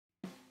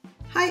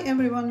Hi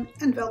everyone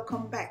and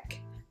welcome back.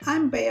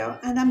 I'm Bea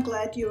and I'm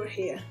glad you're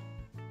here.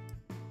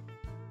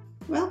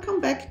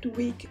 Welcome back to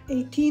week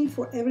 18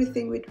 for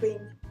Everything with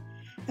Wing,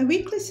 a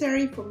weekly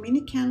series for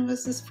mini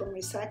canvases from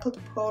recycled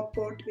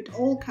cardboard with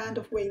all kinds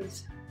of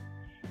wings.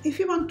 If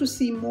you want to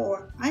see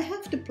more, I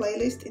have the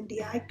playlist in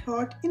the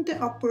iCard in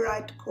the upper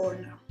right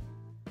corner.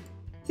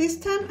 This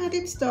time I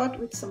did start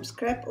with some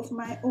scrap of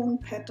my own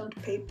patterned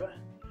paper.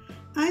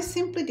 I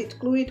simply did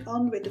glue it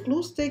on with a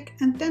glue stick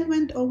and then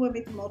went over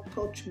with Mod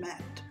Podge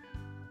mat.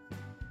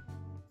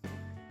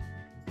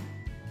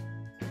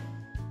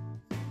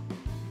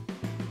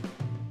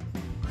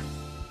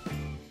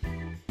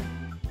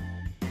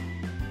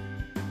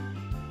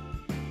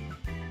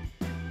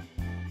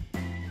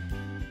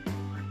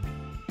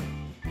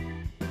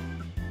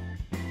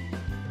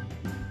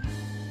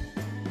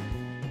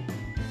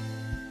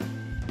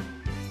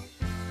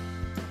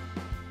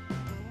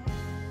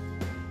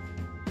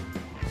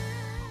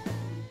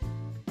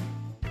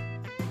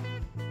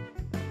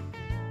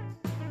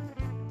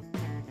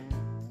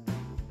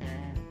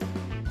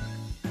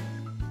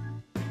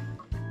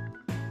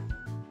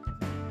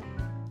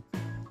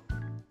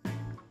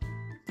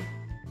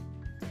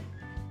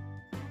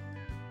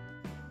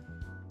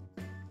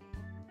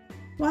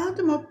 While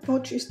the Mod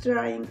Podge is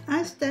drying,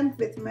 I stamp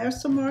with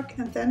Mercer mark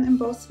and then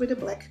emboss with a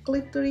black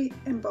glittery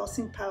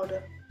embossing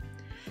powder.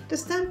 The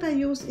stamp I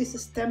use is a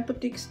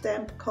Stampotique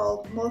stamp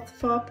called Moth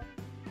Fab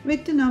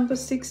with the number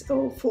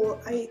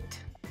 6048.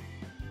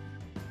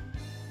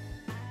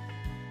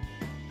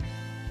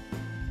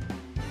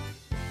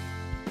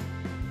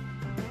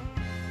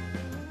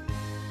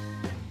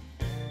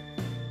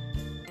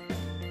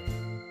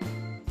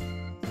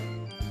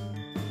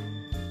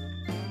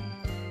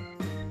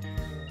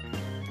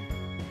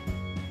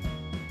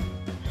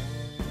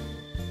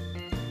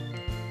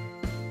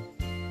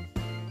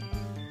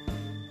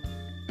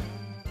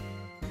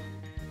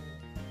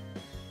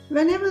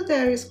 Whenever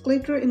there is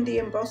glitter in the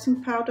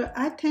embossing powder,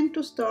 I tend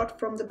to start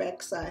from the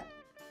back side.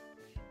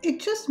 It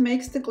just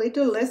makes the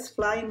glitter less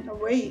flying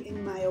away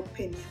in my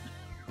opinion.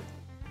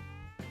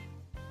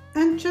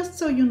 And just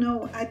so you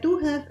know, I do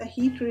have a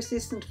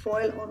heat-resistant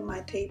foil on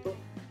my table,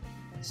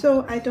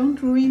 so I don't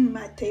ruin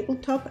my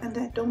tabletop and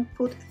I don't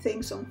put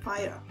things on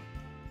fire.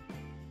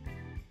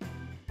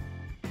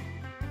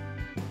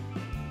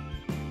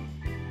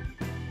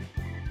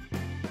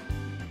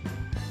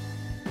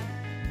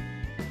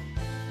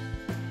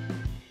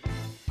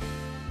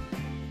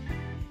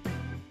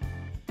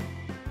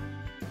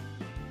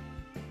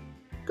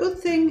 Good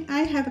thing I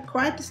have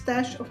quite a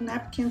stash of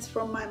napkins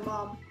from my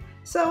mom,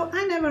 so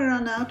I never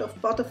run out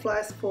of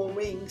butterflies for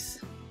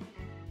wings.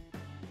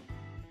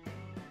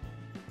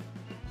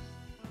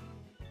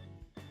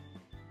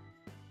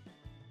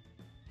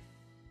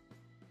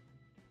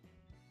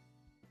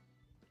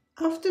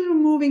 After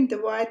removing the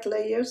white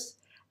layers,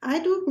 I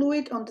do glue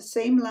it on the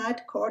same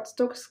light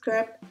cardstock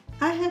scrap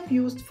I have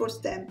used for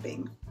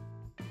stamping.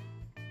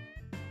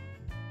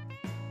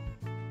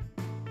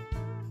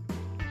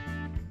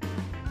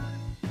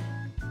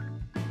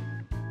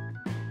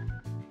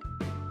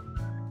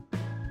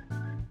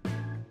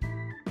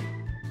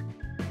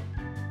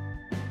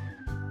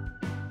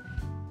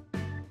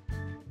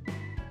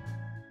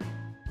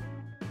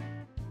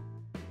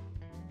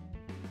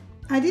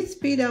 I did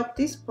speed up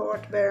this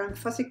part where I'm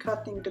fussy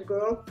cutting the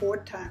girl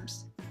 4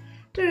 times.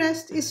 The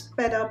rest is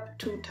sped up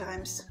 2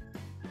 times.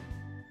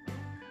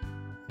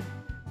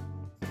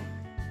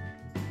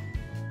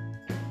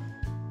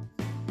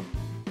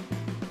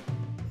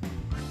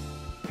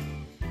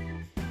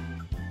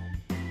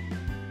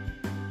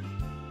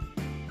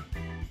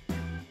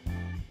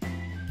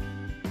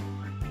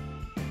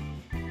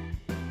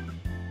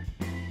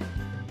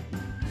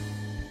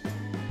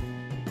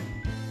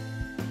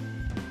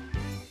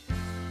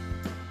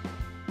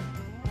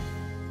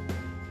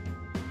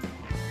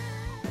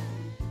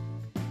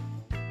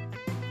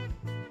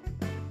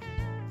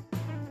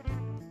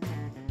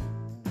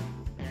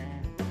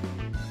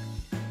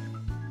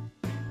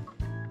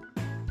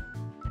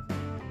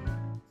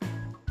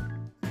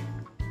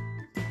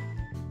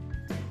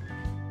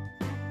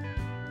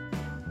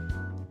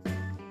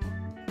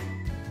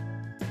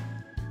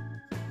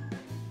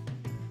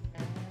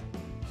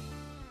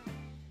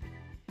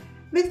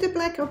 With the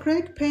black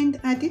acrylic paint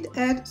I did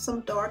add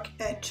some dark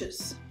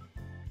edges.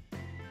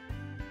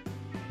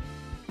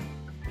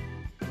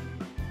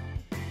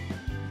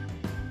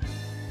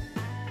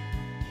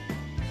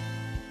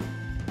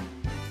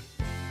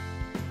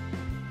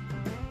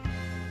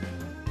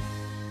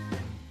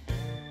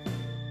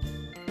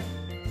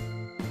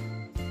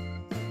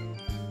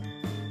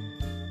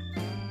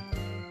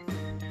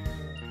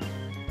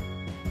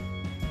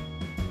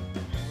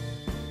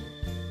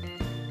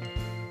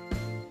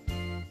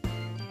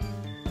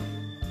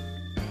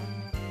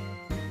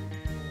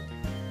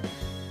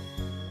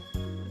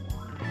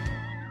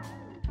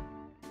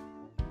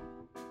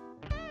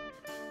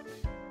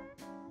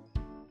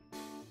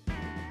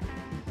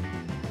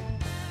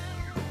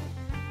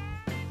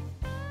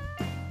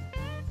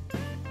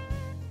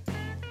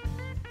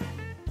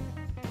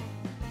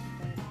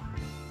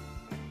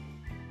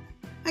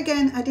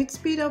 Again, I did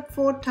speed up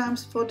 4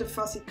 times for the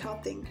fussy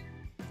cutting.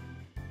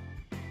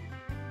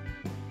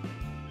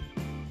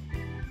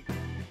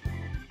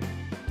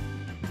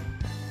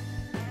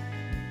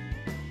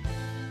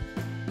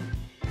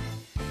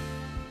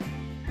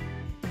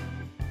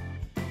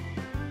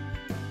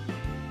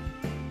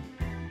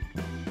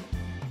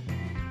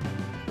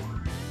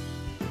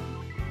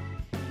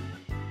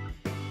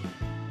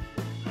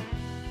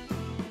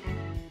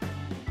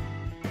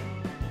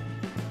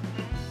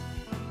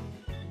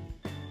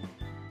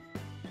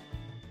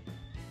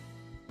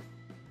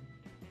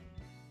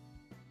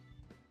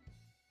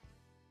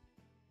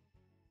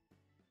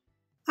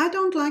 I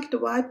don't like the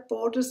white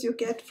borders you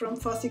get from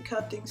fussy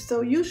cutting,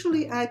 so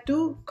usually I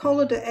do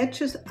color the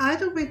edges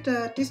either with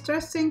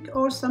distress ink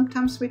or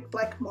sometimes with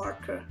black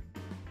marker.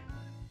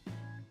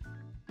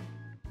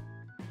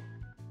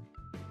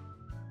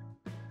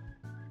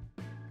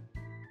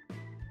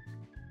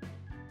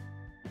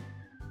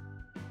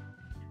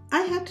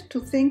 I had to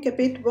think a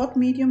bit what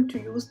medium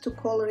to use to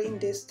color in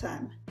this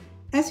time.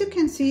 As you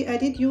can see, I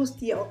did use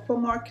the aqua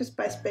markers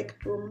by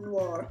Spectrum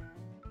Noir.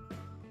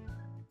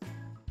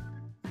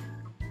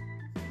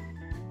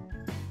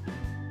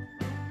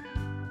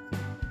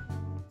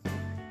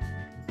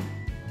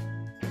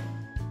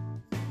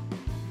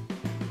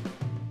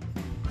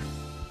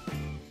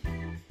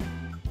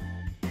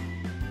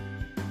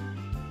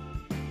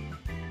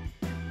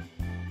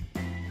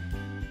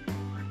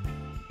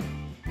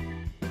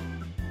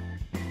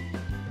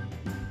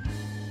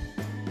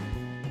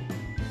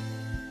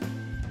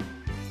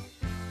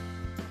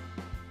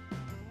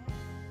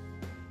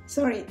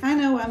 Sorry, I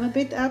know I'm a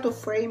bit out of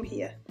frame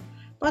here,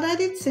 but I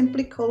did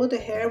simply color the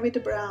hair with the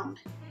brown.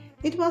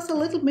 It was a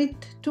little bit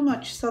too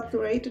much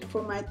saturated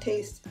for my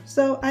taste,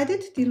 so I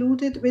did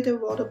dilute it with a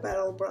water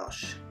barrel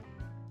brush.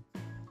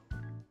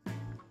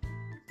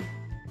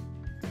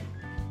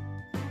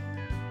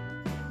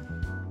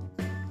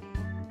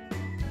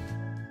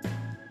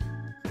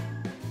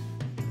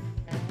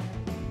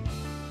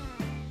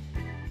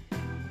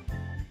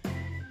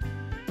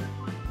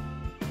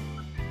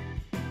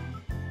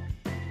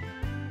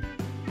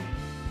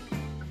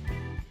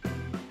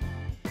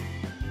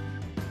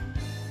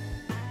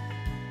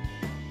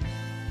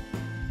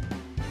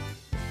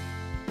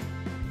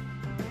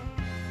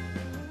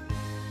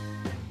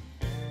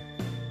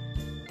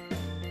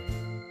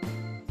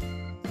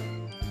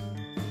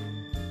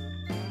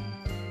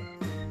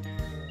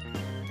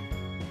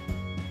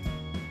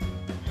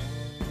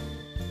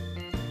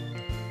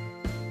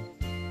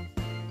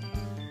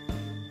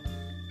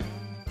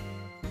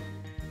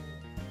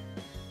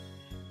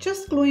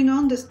 Just gluing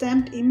on the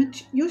stamped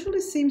image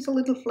usually seems a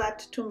little flat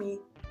to me,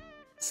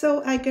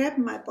 so I grabbed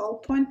my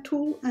ballpoint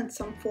tool and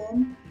some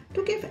foam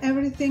to give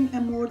everything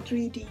a more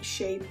 3D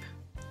shape.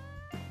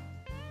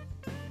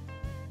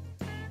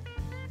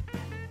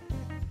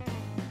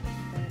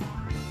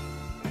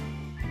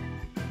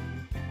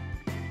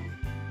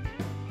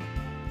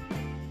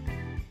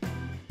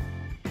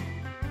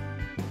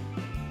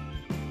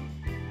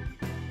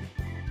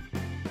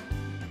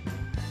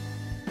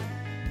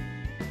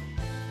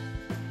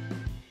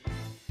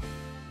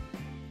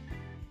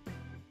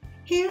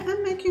 Here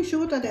I'm making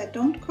sure that I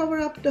don't cover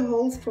up the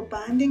holes for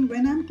binding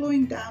when I'm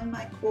gluing down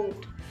my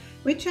quote,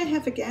 which I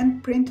have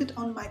again printed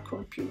on my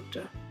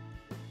computer.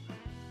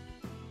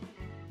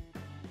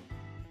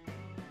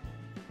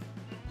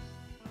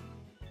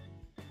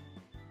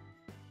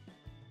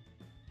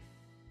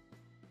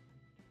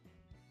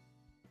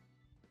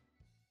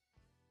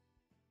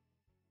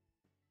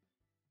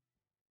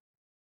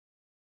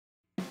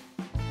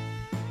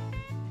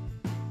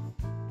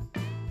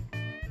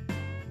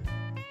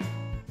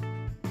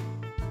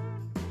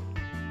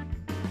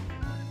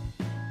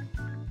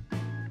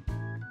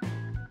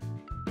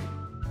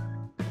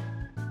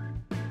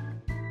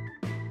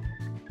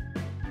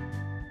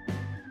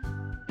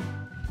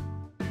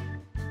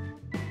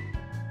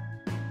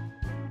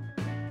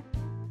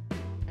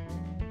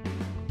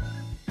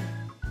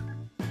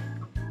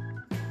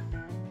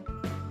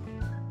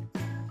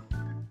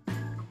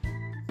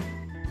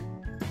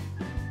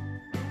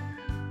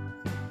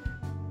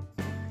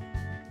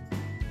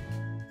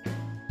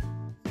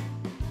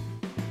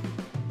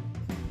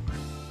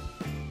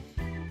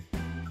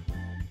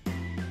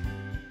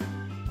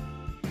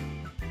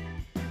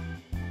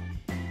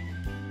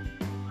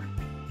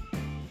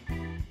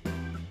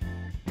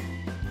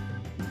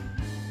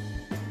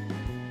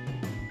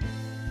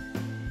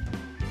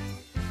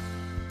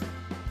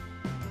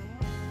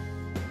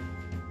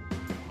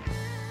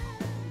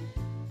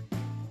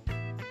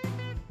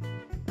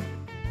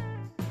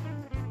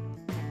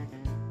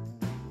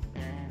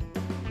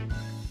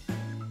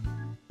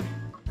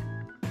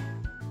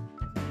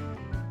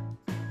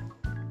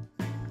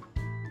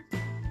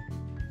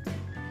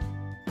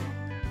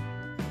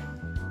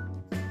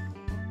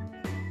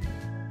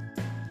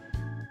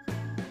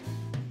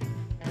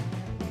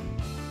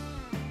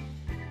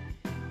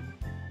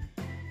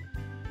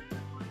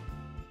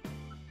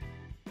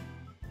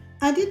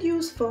 I did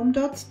use foam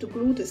dots to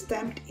glue the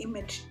stamped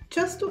image,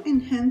 just to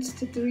enhance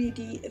the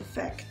 3D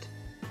effect.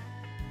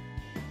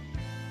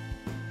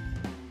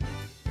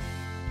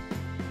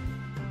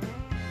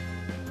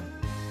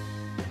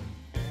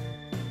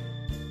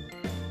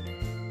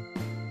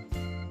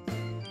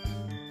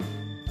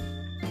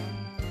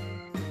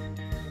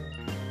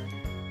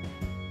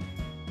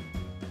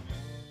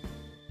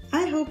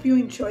 hope you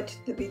enjoyed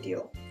the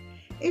video.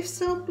 If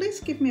so, please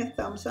give me a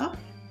thumbs up,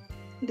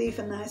 leave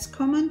a nice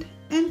comment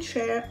and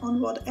share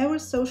on whatever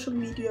social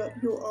media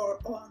you are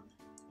on.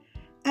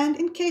 And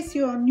in case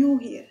you are new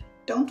here,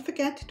 don't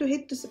forget to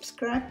hit the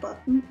subscribe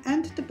button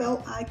and the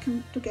bell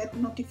icon to get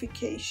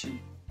notification.